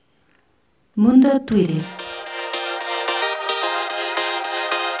Mundo Twitter.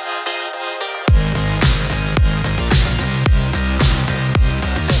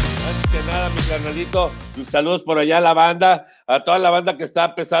 Antes que nada, mi carnalito, saludos por allá a la banda, a toda la banda que está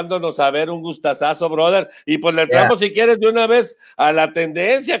empezándonos a ver, un gustazazo, brother. Y pues le entramos, si quieres, de una vez a la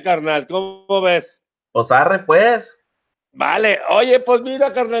tendencia, carnal. ¿Cómo ves? Pues arre, pues. Vale, oye, pues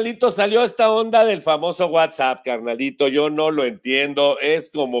mira, carnalito, salió esta onda del famoso WhatsApp, carnalito, yo no lo entiendo,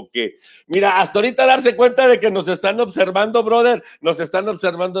 es como que, mira, hasta ahorita darse cuenta de que nos están observando, brother, nos están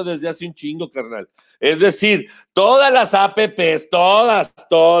observando desde hace un chingo, carnal. Es decir, todas las apps, todas,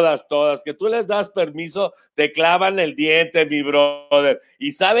 que tú les das permiso, te clavan el diente, mi brother.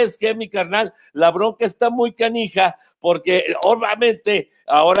 Y ¿sabes qué, mi carnal? La bronca está muy canija, porque obviamente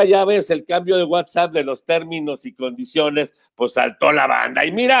ahora ya ves el cambio de WhatsApp de los términos y condiciones, pues saltó la banda.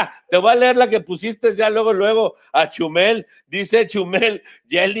 Y mira, te voy a leer la que pusiste ya luego a Chumel. Dice Chumel,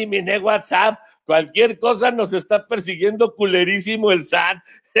 ya eliminé WhatsApp, cualquier cosa nos está persiguiendo culerísimo el SAT.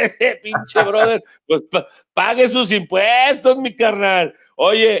 Pinche brother, pues pague sus impuestos, mi carnal.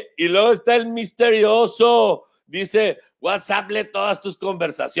 Oye, y luego está el misterioso, dice, WhatsApp lee todas tus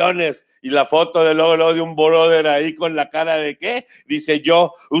conversaciones, y la foto de luego de un brother ahí con la cara de ¿qué? Dice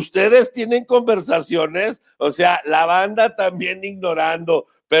yo, ¿ustedes tienen conversaciones? O sea, la banda también ignorando,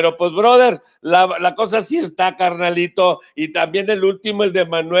 pero pues brother, la cosa sí está, carnalito. Y también el último, el de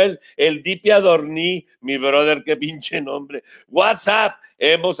Manuel, el Dipi Adorní, mi brother, qué pinche nombre. WhatsApp,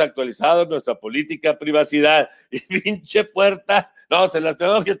 hemos actualizado nuestra política de privacidad, y pinche puerta, no, se las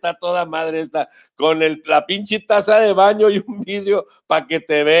tengo que estar toda madre esta, con la pinche taza de baño y un vidrio para que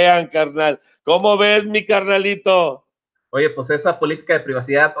te vean, carnal. ¿Cómo ves, mi carnalito? Oye, pues esa política de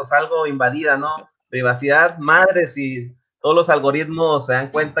privacidad, pues algo invadida, ¿no? Privacidad, madres, y todos los algoritmos se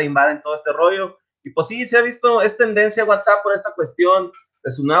dan cuenta, invaden todo este rollo. Y pues sí, se ha visto, es tendencia WhatsApp por esta cuestión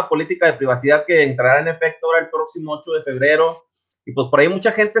de su nueva política de privacidad que entrará en efecto ahora el próximo 8 de febrero. Y pues por ahí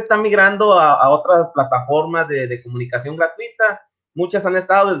mucha gente está migrando a otras plataformas de comunicación gratuita. Muchas han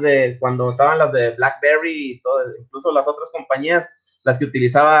estado desde cuando estaban las de BlackBerry y todo, incluso las otras compañías, las que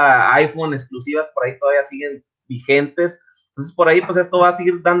utilizaba iPhone exclusivas, por ahí todavía siguen vigentes. Entonces, por ahí, pues esto va a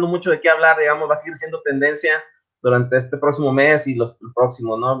seguir dando mucho de qué hablar, digamos, va a seguir siendo tendencia durante este próximo mes y los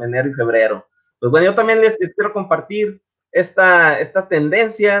próximos, ¿no? Enero y febrero. Pues bueno, yo también les quiero compartir esta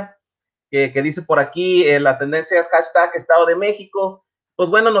tendencia que dice por aquí, la tendencia es hashtag Estado de México. Pues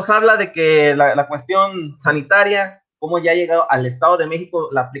bueno, nos habla de que la cuestión sanitaria, cómo ya ha llegado al Estado de México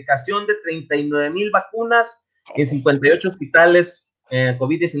la aplicación de 39,000 vacunas en 58 hospitales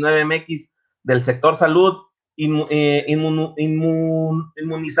COVID-19 MX del sector salud. Inmunizarán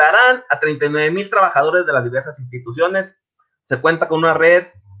a 39,000 trabajadores de las diversas instituciones. Se cuenta con una red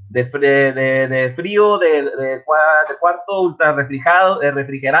de frío, de cuarto ultra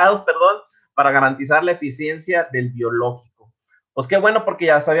refrigerados, para garantizar la eficiencia del biológico. Pues qué bueno, porque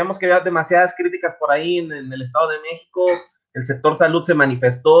ya sabíamos que había demasiadas críticas por ahí en el Estado de México. El sector salud se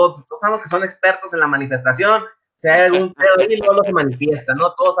manifestó. Todos sabemos que son expertos en la manifestación. Si hay algún pedo ahí, luego se manifiesta,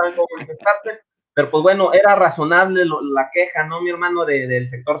 ¿no? Todos saben cómo manifestarse. Pero pues bueno, era razonable la queja, ¿no, mi hermano, del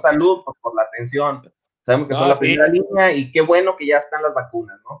sector salud por la atención? Sabemos que son la primera línea y qué bueno que ya están las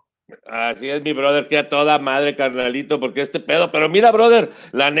vacunas, ¿no? Así es, mi brother, que a toda madre, carnalito, porque este pedo, pero mira, brother,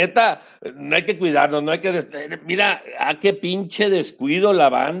 la neta, no hay que cuidarnos, no hay que, mira, a qué pinche descuido la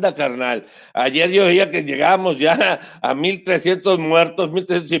banda, carnal. Ayer yo veía que llegábamos ya a 1,300 muertos,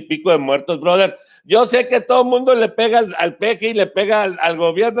 1,300 y pico de muertos, brother. Yo sé que todo el mundo le pega al peje y le pega al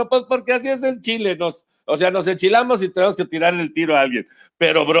gobierno, pues porque así es el Chile, o sea, nos enchilamos y tenemos que tirar el tiro a alguien.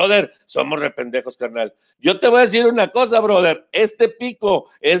 Pero, brother, somos rependejos, carnal. Yo te voy a decir una cosa, brother. Este pico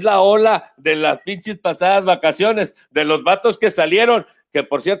es la ola de las pinches pasadas vacaciones, de los vatos que salieron, que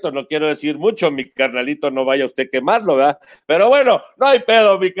por cierto, no quiero decir mucho, mi carnalito, no vaya usted a quemarlo, ¿verdad? Pero bueno, no hay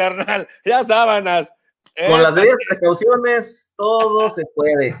pedo, mi carnal. Ya sábanas. Con las debidas precauciones, todo se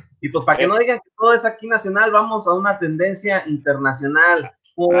puede. Y pues para que no digan que todo es aquí nacional, vamos a una tendencia internacional.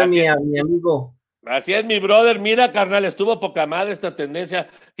 Mi amigo. Así es, mi brother. Mira, carnal, estuvo poca madre esta tendencia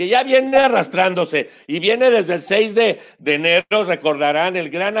que ya viene arrastrándose y viene desde el 6 de enero. Recordarán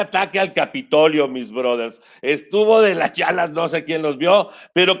el gran ataque al Capitolio, mis brothers. Estuvo de las chalas, no sé quién los vio,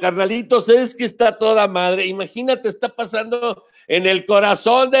 pero carnalitos, es que está toda madre. Imagínate, está pasando en el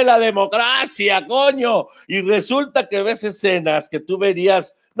corazón de la democracia, coño. Y resulta que ves escenas que tú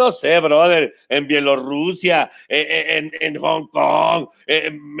verías no sé, brother, en Bielorrusia, en Hong Kong,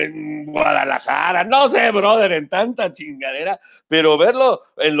 en Guadalajara, no sé, brother, en tanta chingadera, pero verlo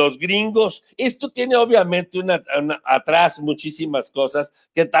en los gringos, esto tiene obviamente atrás muchísimas cosas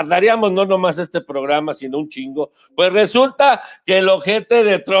que tardaríamos no nomás este programa, sino un chingo. Pues resulta que el ojete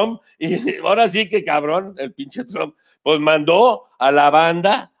de Trump, y ahora sí que cabrón, el pinche Trump, pues mandó a la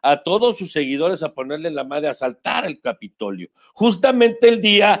banda, a todos sus seguidores a ponerle la madre, a asaltar el Capitolio, justamente el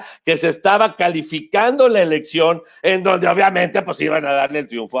día que se estaba calificando la elección, en donde obviamente pues iban a darle el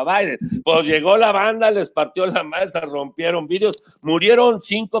triunfo a Biden. Pues llegó la banda, les partió la madre, se rompieron vidrios, murieron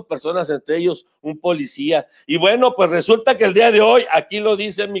 5 personas, entre ellos un policía, y bueno, pues resulta que el día de hoy, aquí lo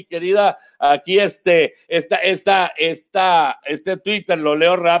dice mi querida, aquí este Twitter, lo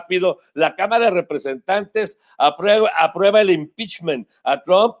leo rápido, la Cámara de Representantes aprueba el impeachment a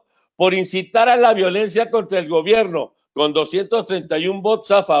Trump por incitar a la violencia contra el gobierno, con 231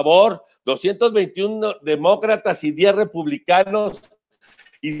 votos a favor, 221 demócratas y 10 republicanos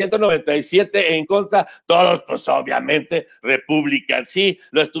y 197 en contra, todos pues obviamente republican. Sí,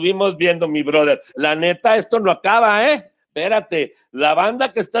 lo estuvimos viendo, mi brother. La neta, esto no acaba, espérate, la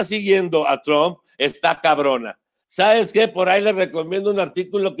banda que está siguiendo a Trump está cabrona. ¿Sabes qué? Por ahí les recomiendo un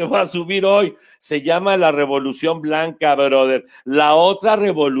artículo que voy a subir hoy. Se llama La Revolución Blanca, brother. La otra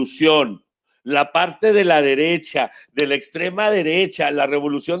revolución, la parte de la derecha, de la extrema derecha, la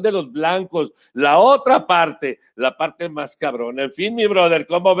revolución de los blancos, la otra parte, la parte más cabrona. En fin, mi brother,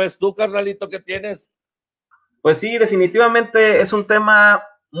 ¿cómo ves tú, carnalito, que tienes? Pues sí, definitivamente es un tema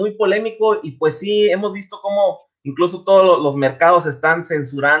muy polémico y pues sí, hemos visto cómo incluso todos los mercados están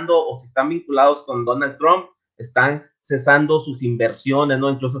censurando o si están vinculados con Donald Trump, están cesando sus inversiones, ¿no?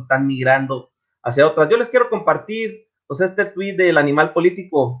 Incluso están migrando hacia otras. Yo les quiero compartir, pues, este tuit del Animal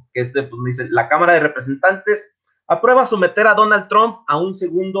Político, que pues, dice, la Cámara de Representantes aprueba someter a Donald Trump a un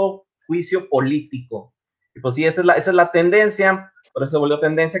segundo juicio político. Y pues sí, esa es la tendencia, por eso se volvió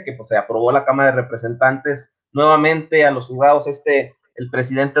tendencia que pues se aprobó la Cámara de Representantes nuevamente a los juzgados el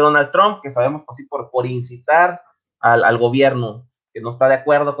presidente Donald Trump, que sabemos pues sí por incitar al gobierno, que no está de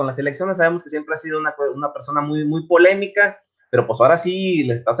acuerdo con las elecciones. Sabemos que siempre ha sido una persona muy, muy polémica, pero pues ahora sí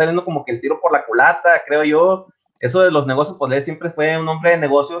le está saliendo como que el tiro por la culata, creo yo. Eso de los negocios, pues él siempre fue un hombre de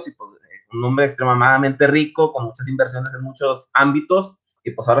negocios y pues un hombre extremadamente rico, con muchas inversiones en muchos ámbitos,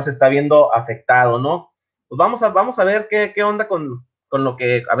 y pues ahora se está viendo afectado, ¿no? Pues vamos a ver qué onda con lo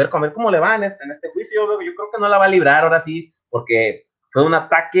que, a ver cómo le va en este juicio. Yo creo que no la va a librar ahora sí, porque fue un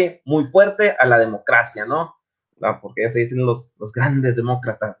ataque muy fuerte a la democracia, ¿no? Porque ya se dicen los grandes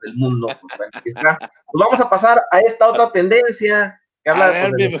demócratas del mundo. Pues, bueno, aquí está. Pues vamos a pasar a esta otra tendencia que habla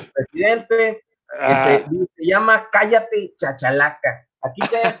pues, de nuestro presidente, que se llama Cállate Chachalaca. Aquí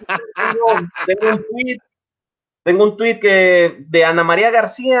tengo un tweet de Ana María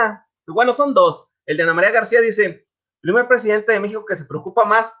García. Bueno, son dos. El de Ana María García dice: primer presidente de México que se preocupa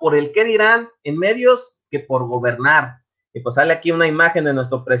más por el qué dirán en medios que por gobernar. Y pues sale aquí una imagen de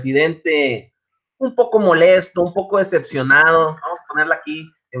nuestro presidente un poco molesto, un poco decepcionado. Vamos a ponerla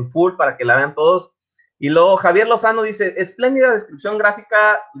aquí en full para que la vean todos. Y luego Javier Lozano dice: espléndida descripción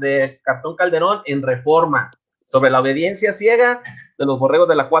gráfica de Cartón Calderón en Reforma sobre la obediencia ciega de los borregos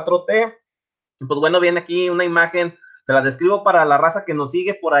de la 4T. Y pues bueno, viene aquí una imagen, se la describo para la raza que nos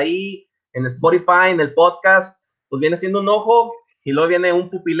sigue por ahí en Spotify, en el podcast. Pues viene siendo un ojo y luego viene un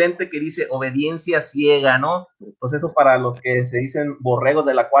pupilente que dice obediencia ciega, ¿no? Pues eso para los que se dicen borregos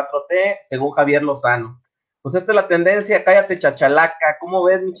de la 4T, según Javier Lozano. Pues esta es la tendencia, cállate chachalaca. ¿Cómo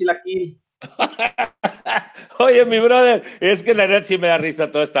ves, mi chilaquil? Oye, mi brother, es que la neta sí me da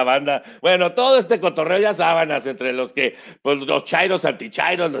risa toda esta banda. Bueno, todo este cotorreo ya sábanas entre los que, pues los chairos,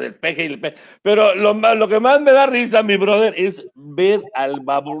 antichairos, los del peje y el peje. Pero lo que más me da risa, mi brother, es ver al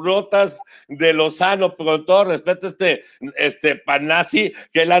baburotas de Lozano, con todo respeto, este Panasi,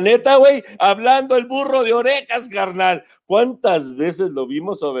 que la neta, güey, hablando el burro de orejas, carnal. ¿Cuántas veces lo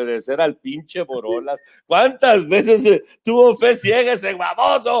vimos obedecer al pinche Borolas? ¿Cuántas veces tuvo fe ciega ese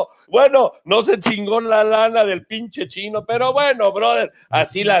baboso? Bueno, no se chingó la lana del pinche chino, pero bueno, brother,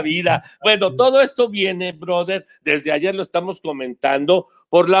 así la vida. Bueno, todo esto viene, brother, desde ayer lo estamos comentando,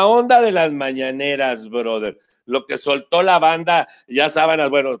 por la onda de las mañaneras, brother. Lo que soltó la banda, ya saben,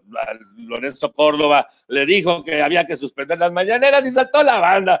 bueno, Lorenzo Córdoba le dijo que había que suspender las mañaneras y saltó la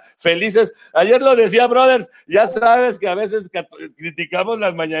banda, felices. Ayer lo decía, brothers, ya sabes que a veces criticamos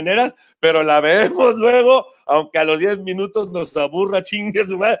las mañaneras, pero la vemos luego, aunque a los 10 minutos nos aburra, chingue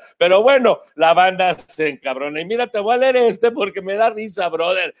su madre. Pero bueno, la banda se encabrona. Y mira, te voy a leer porque me da risa,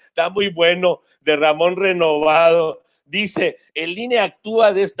 brother. Está muy bueno, de Ramón Renovado. Dice, el INE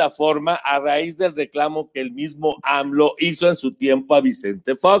actúa de esta forma a raíz del reclamo que el mismo AMLO hizo en su tiempo a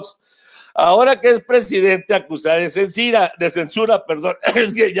Vicente Fox. Ahora que es presidente acusado de censura, perdón,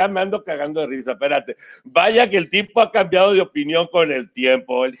 es que ya me ando cagando de risa, espérate. Vaya que el tipo ha cambiado de opinión con el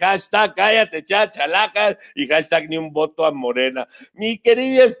tiempo. El hashtag cállate, chachalacas y hashtag ni un voto a Morena. Mi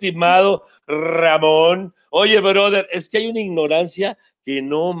querido estimado Ramón, oye, brother, es que hay una ignorancia que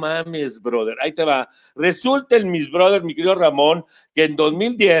no mames, brother. Ahí te va. Resulta en mis brother, mi querido Ramón, que en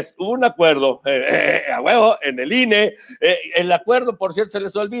 2010 hubo un acuerdo, a huevo, en el INE. El acuerdo, por cierto, se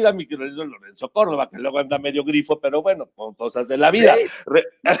les olvida, mi querido Lorenzo Córdoba, que luego anda medio grifo, pero bueno, con cosas de la vida.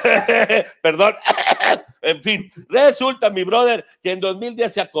 Perdón. En fin, resulta, mi brother, que en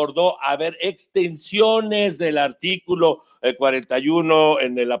 2010 se acordó haber extensiones del artículo 41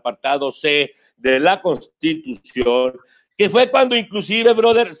 en el apartado C de la Constitución, que fue cuando inclusive,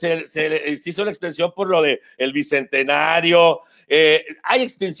 brother, se hizo la extensión por lo de el bicentenario. Hay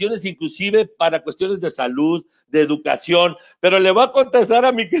extensiones inclusive para cuestiones de salud, de educación, pero le voy a contestar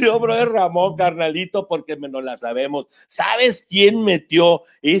a mi querido brother Ramón, carnalito, porque no la sabemos. ¿Sabes quién metió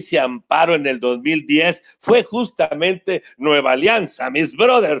ese amparo en el 2010? Fue justamente Nueva Alianza, mis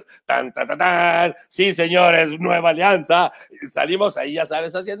brothers. Tan, tan, tan, tan. Sí, señores, Nueva Alianza. Salimos ahí, ya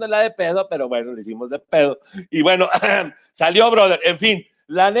sabes, haciéndola de pedo, pero bueno, lo hicimos de pedo. Y bueno, salió, brother. En fin,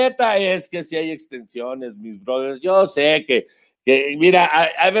 la neta es que si hay extensiones, mis brothers. Yo sé que mira,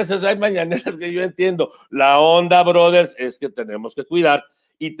 a veces hay mañaneras que yo entiendo. La onda, brothers, es que tenemos que cuidar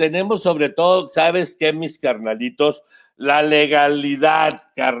y tenemos sobre todo, ¿sabes qué, mis carnalitos? La legalidad,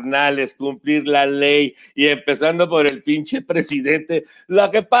 carnales, cumplir la ley y empezando por el pinche presidente. Lo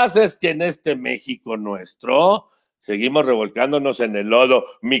que pasa es que en este México nuestro seguimos revolcándonos en el lodo.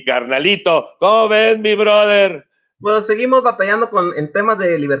 Mi carnalito, ¿cómo ves, mi brother? Pues seguimos batallando en temas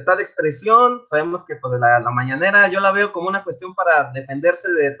de libertad de expresión. Sabemos que pues, la mañanera yo la veo como una cuestión para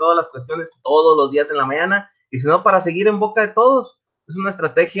defenderse de todas las cuestiones todos los días en la mañana, y si no, para seguir en boca de todos. Es una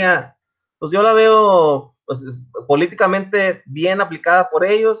estrategia, pues yo la veo pues, políticamente bien aplicada por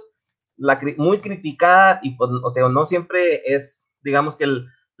ellos, muy criticada, y pues, no siempre es, digamos que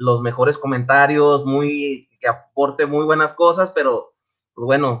los mejores comentarios, que aporte muy buenas cosas, pero pues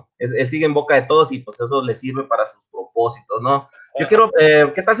bueno, él sigue en boca de todos y pues eso le sirve para sus propósitos, ¿no? Yo quiero,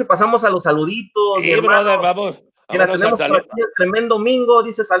 ¿qué tal si pasamos a los saluditos? Sí, brother, vamos. Mira, tenemos por aquí el tremendo Domingo,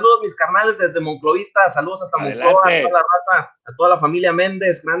 dice saludos mis carnales desde Monclovita, saludos hasta Monclova, a toda la raza, a toda la familia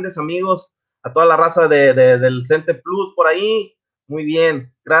Méndez, grandes amigos, a toda la raza del Cente Plus por ahí, muy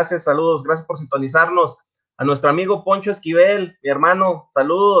bien, gracias, saludos, gracias por sintonizarnos, a nuestro amigo Poncho Esquivel, mi hermano,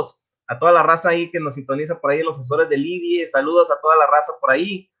 saludos, a toda la raza ahí que nos sintoniza por ahí, los asesores de Lidie, saludos a toda la raza por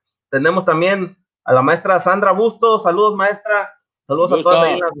ahí, tenemos también a la maestra Sandra Bustos, saludos maestra, saludos a todas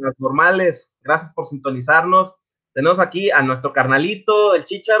ahí las normales, gracias por sintonizarnos. Tenemos aquí a nuestro carnalito, el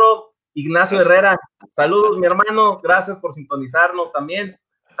Chícharo, Ignacio Herrera. Saludos, mi hermano. Gracias por sintonizarnos también.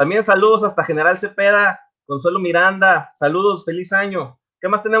 También saludos hasta General Cepeda, Consuelo Miranda. Saludos, feliz año. ¿Qué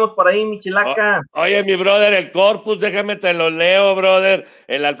más tenemos por ahí, Michilaca? Oye, mi brother, el Corpus, déjame te lo leo, brother.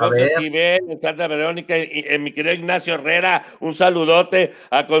 El Alfonso Esquivel, el Santa Verónica, y mi querido Ignacio Herrera, un saludote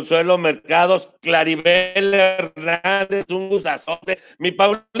a Consuelo Mercados, Claribel Hernández, un gustazote. Mi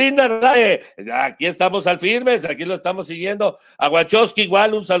Paulina Hernández, aquí estamos al firmes, aquí lo estamos siguiendo. A Wachowski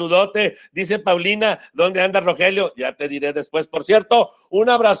igual, un saludote. Dice Paulina, ¿dónde anda Rogelio? Ya te diré después. Por cierto,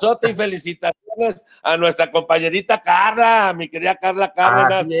 un abrazote y felicitaciones a nuestra compañerita Carla, mi querida Carla Cárdenas.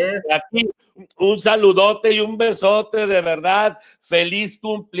 Aquí un saludote y un besote, de verdad, feliz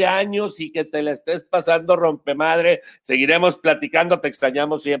cumpleaños y que te la estés pasando rompemadre. Seguiremos platicando, te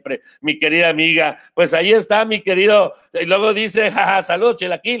extrañamos siempre, mi querida amiga. Pues ahí está, mi querido, y luego dice, jaja, saludos,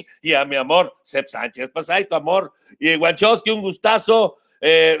 Chilaquil, y a mi amor, Sep Sánchez, pues ahí tu amor, y Wachowski, un gustazo.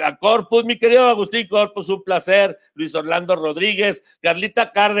 A Corpus, mi querido Agustín Corpus, un placer. Luis Orlando Rodríguez,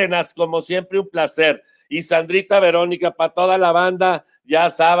 Carlita Cárdenas, como siempre, un placer. Y Sandrita Verónica, para toda la banda, ya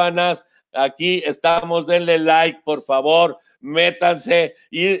sábanas, aquí estamos, denle like, por favor, métanse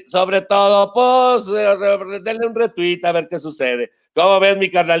y sobre todo, pues, denle un retweet a ver qué sucede. ¿Cómo ves, mi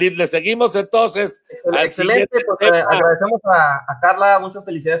carnalito? Le seguimos entonces. Excelente, pues, agradecemos a Carla, muchas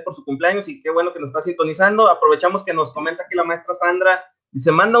felicidades por su cumpleaños y qué bueno que nos está sintonizando. Aprovechamos que nos comenta aquí la maestra Sandra y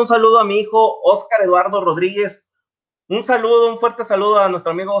se manda un saludo a mi hijo Óscar Eduardo Rodríguez. Un saludo, un fuerte saludo a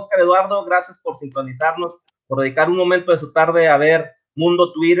nuestro amigo Óscar Eduardo. Gracias por sintonizarnos, por dedicar un momento de su tarde a ver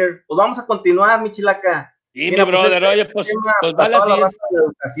Mundo Twitter. Pues vamos a continuar, Michilaca. Sí, mira, mi brother, oye, pues va la siguiente. De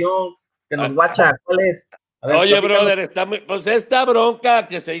educación que nos guacha, ¿cuál es? A ver, Oye, platícanos. brother, pues esta bronca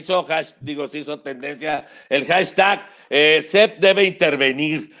que se hizo, se hizo tendencia, el hashtag CEP debe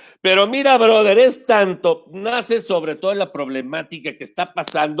intervenir. Pero mira, brother, es tanto, nace sobre todo en la problemática que está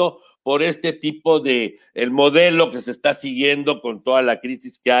pasando por este tipo de, el modelo que se está siguiendo con toda la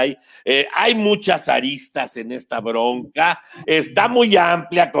crisis que hay. Hay muchas aristas en esta bronca, está muy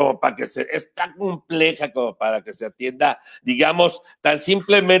amplia como para que está compleja como para que se atienda, digamos, tan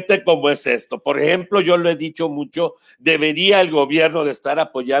simplemente como es esto. Por ejemplo, yo lo he dicho mucho, debería el gobierno de estar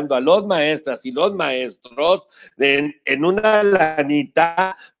apoyando a los maestras y los maestros en una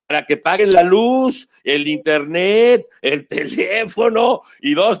lanita para que paguen la luz, el internet, el teléfono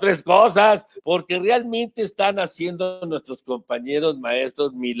y 2, 3 cosas, porque realmente están haciendo nuestros compañeros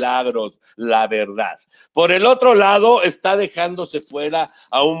maestros milagros, la verdad. Por el otro lado, está dejándose fuera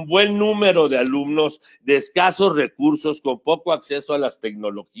a un buen número de alumnos de escasos recursos, con poco acceso a las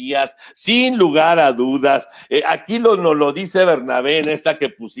tecnologías, sin lugar a dudas. Aquí nos lo dice Bernabé en esta que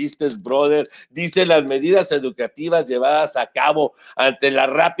pusiste, brother, dice las medidas educativas llevadas a cabo ante la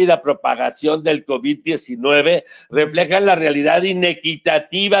rápida propagación del COVID-19 reflejan la realidad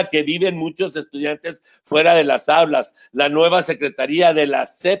inequitativa que viven muchos estudiantes fuera de las aulas. La nueva secretaría de la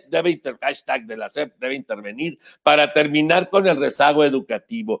SEP debe intervenir para terminar con el rezago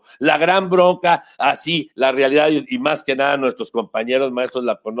educativo. La gran bronca, así, la realidad, y más que nada nuestros compañeros maestros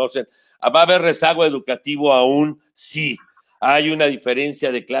la conocen. ¿Va a haber rezago educativo aún? Sí. Hay una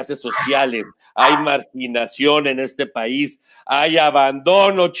diferencia de clases sociales, hay marginación en este país, hay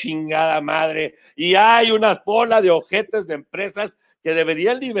abandono, chingada madre, y hay una bola de ojetes de empresas que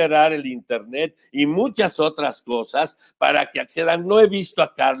deberían liberar el internet y muchas otras cosas para que accedan. No he visto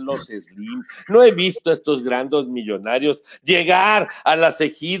a Carlos Slim, no he visto a estos grandes millonarios llegar a los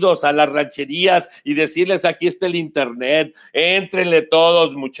ejidos, a las rancherías y decirles: aquí está el internet, éntrenle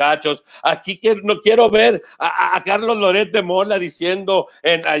todos, muchachos. Aquí no quiero ver a Carlos Loret de Mola diciendo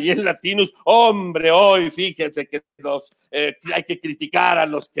allí en Latinus: hombre, hoy fíjense que hay que criticar a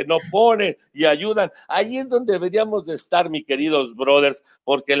los que no ponen y ayudan. Ahí es donde deberíamos de estar, mi queridos brothers,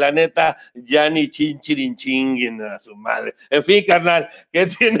 porque la neta ya ni chinchirinchin a su madre. En fin, carnal, ¿qué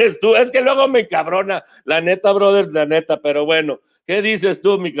tienes tú? Es que luego me encabrona, la neta, brothers, la neta, pero bueno, ¿qué dices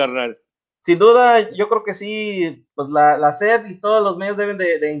tú, mi carnal? Sin duda, yo creo que sí, pues la SEP y todos los medios deben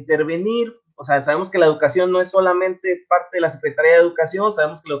de intervenir. O sea, sabemos que la educación no es solamente parte de la Secretaría de Educación,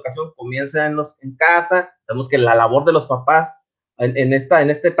 sabemos que la educación comienza en casa, sabemos que la labor de los papás en esta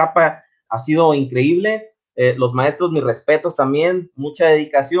etapa ha sido increíble. Los maestros, mis respetos también, mucha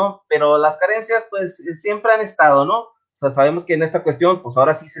dedicación, pero las carencias pues siempre han estado, ¿no? O sea, sabemos que en esta cuestión pues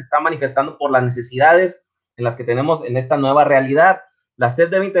ahora sí se está manifestando por las necesidades en las que tenemos en esta nueva realidad. La SEP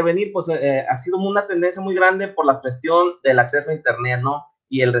debe intervenir, pues ha sido una tendencia muy grande por la cuestión del acceso a internet, ¿no?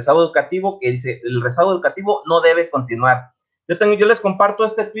 Y el rezago educativo, que dice, el rezago educativo no debe continuar. Yo les comparto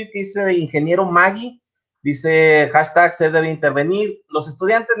este tweet que dice de ingeniero Maggi, dice hashtag SEP debe intervenir. Los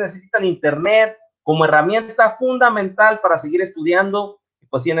estudiantes necesitan internet como herramienta fundamental para seguir estudiando,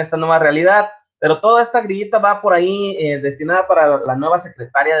 pues sí, en esta nueva realidad, pero toda esta grillita va por ahí destinada para la nueva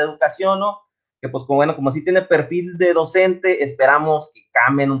secretaria de Educación, ¿no? Que pues como sí tiene perfil de docente, esperamos que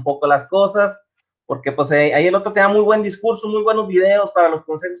cambien un poco las cosas, porque pues ahí el otro tenía muy buen discurso, muy buenos videos para los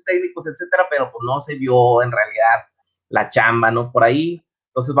consejos técnicos, etcétera, pero pues no se vio en realidad la chamba, ¿no? Por ahí.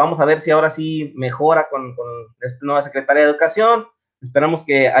 Entonces vamos a ver si ahora sí mejora con esta nueva secretaria de Educación. Esperamos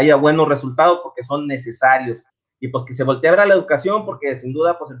que haya buenos resultados porque son necesarios. Y pues que se voltee a ver a la educación, porque sin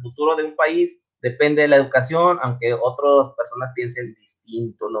duda pues el futuro de un país depende de la educación, aunque otras personas piensen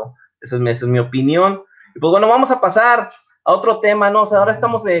distinto, ¿no? Esa es mi opinión. Y pues bueno, vamos a pasar a otro tema, ¿no? O sea, ahora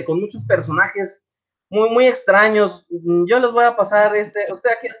estamos con muchos personajes muy, muy extraños. Yo les voy a pasar o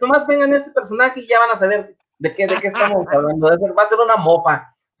sea, que nomás vengan este personaje y ya van a saber de qué estamos hablando. Va a ser una mofa.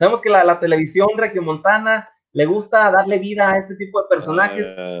 Sabemos que la televisión regiomontana le gusta darle vida a este tipo de personajes.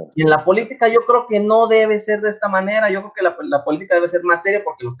 Y en la política yo creo que no debe ser de esta manera. Yo creo que la política debe ser más seria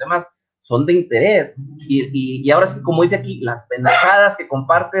porque los temas son de interés. Y ahora sí, como dice aquí, las pendejadas que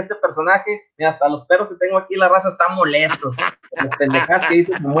comparte este personaje, mira, hasta los perros que tengo aquí, la raza están molestos. Las pendejadas que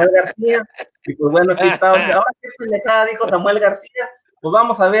dice Samuel García. Y pues bueno, aquí está. Ahora, ¿qué pendejada dijo Samuel García? Pues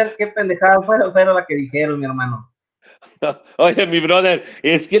vamos a ver qué pendejada fue la que dijeron, mi hermano. Oye, mi brother,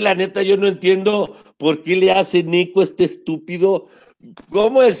 es que la neta yo no entiendo por qué le hace Nico este estúpido.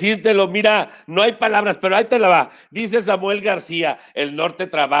 ¿Cómo decírtelo? Mira, no hay palabras, pero ahí te la va. Dice Samuel García: el norte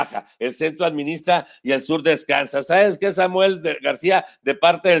trabaja, el centro administra y el sur descansa. ¿Sabes qué, Samuel García? De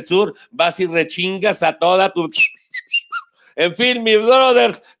parte del sur vas y rechingas a toda tu En fin, mis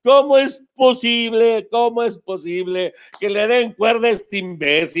brothers, ¿cómo es posible que le den cuerda a este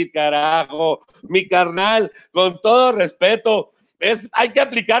imbécil, carajo? Mi carnal, con todo respeto, hay que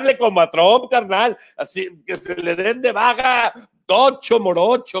aplicarle como a Trump, carnal, así que se le den de vaga, tocho,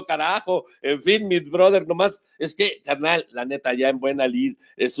 morocho, carajo. En fin, mis brothers, nomás, es que, carnal, la neta, ya en buena lid,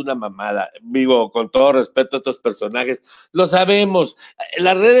 es una mamada. Digo, con todo respeto a estos personajes, lo sabemos.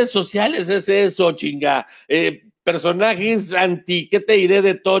 Las redes sociales es eso, chinga. Personajes ¿qué te diré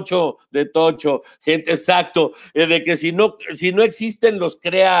de tocho? Gente, exacto, de que si no existen, los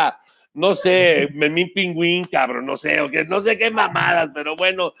crea, no sé, Memín Pingüín, cabrón, no sé qué mamadas, pero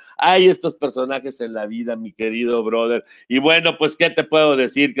bueno, hay estos personajes en la vida, mi querido brother. Y bueno, pues, ¿qué te puedo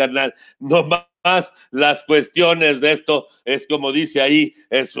decir, carnal? No más las cuestiones de esto, es como dice ahí,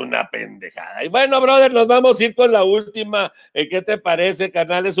 es una pendejada. Y bueno, brother, nos vamos a ir con la última. ¿Qué te parece,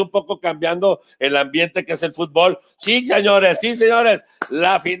 carnal? Es un poco cambiando el ambiente que es el fútbol. Sí, señores,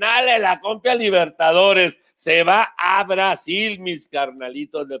 la final de la Copa Libertadores se va a Brasil, mis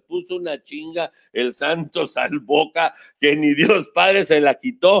carnalitos. Le puso una chinga el Santos al Boca que ni Dios Padre se la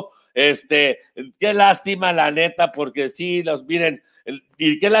quitó. Qué lástima, la neta, porque sí, miren,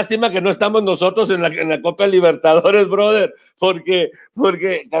 y qué lástima que no estamos nosotros en la Copa Libertadores, brother, porque,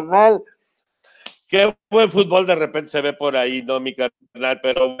 carnal, qué buen fútbol de repente se ve por ahí, ¿no, mi carnal?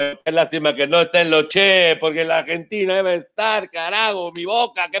 Pero qué lástima que no esté en los Che, porque la Argentina debe estar, carajo, mi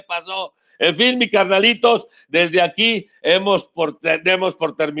Boca, ¿qué pasó? En fin, mi carnalitos, desde aquí demos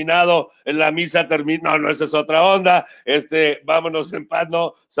por terminado la misa. No, esa es otra onda. Vámonos en paz,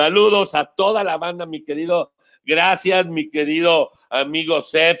 ¿no? Saludos a toda la banda, mi querido. Gracias, mi querido amigo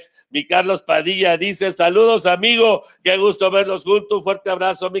Seps. Mi Carlos Padilla dice: saludos, amigo, qué gusto verlos juntos. Un fuerte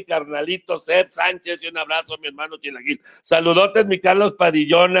abrazo, mi carnalito Seps Sánchez, y un abrazo, mi hermano Chilaquil. Saludotes, mi Carlos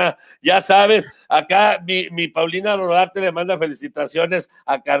Padillona. Ya sabes, acá mi Paulina Rodarte le manda felicitaciones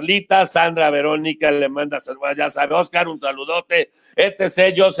a Carlita, Sandra Verónica le manda saludos, ya sabe, Oscar, un saludote,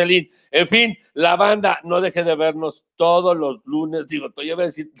 etc., Jocelyn. En fin, la banda, no deje de vernos todos los lunes, digo, yo voy a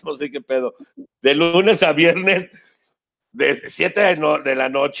decir, no sé qué pedo, de lunes a viernes, de 7 de la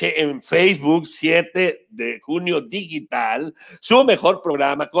noche en Facebook, 7 de junio digital, su mejor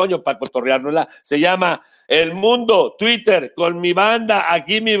programa, coño, para cotorreárnosla, se llama El Mundo Twitter con mi banda,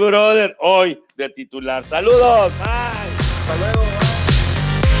 aquí mi brother, hoy de titular. Saludos, bye. Hasta luego.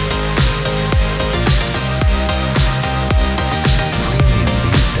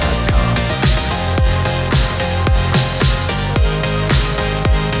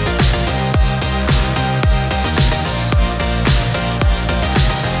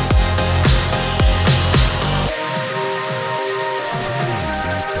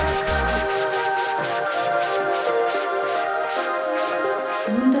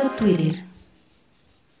 Mundo Twitter.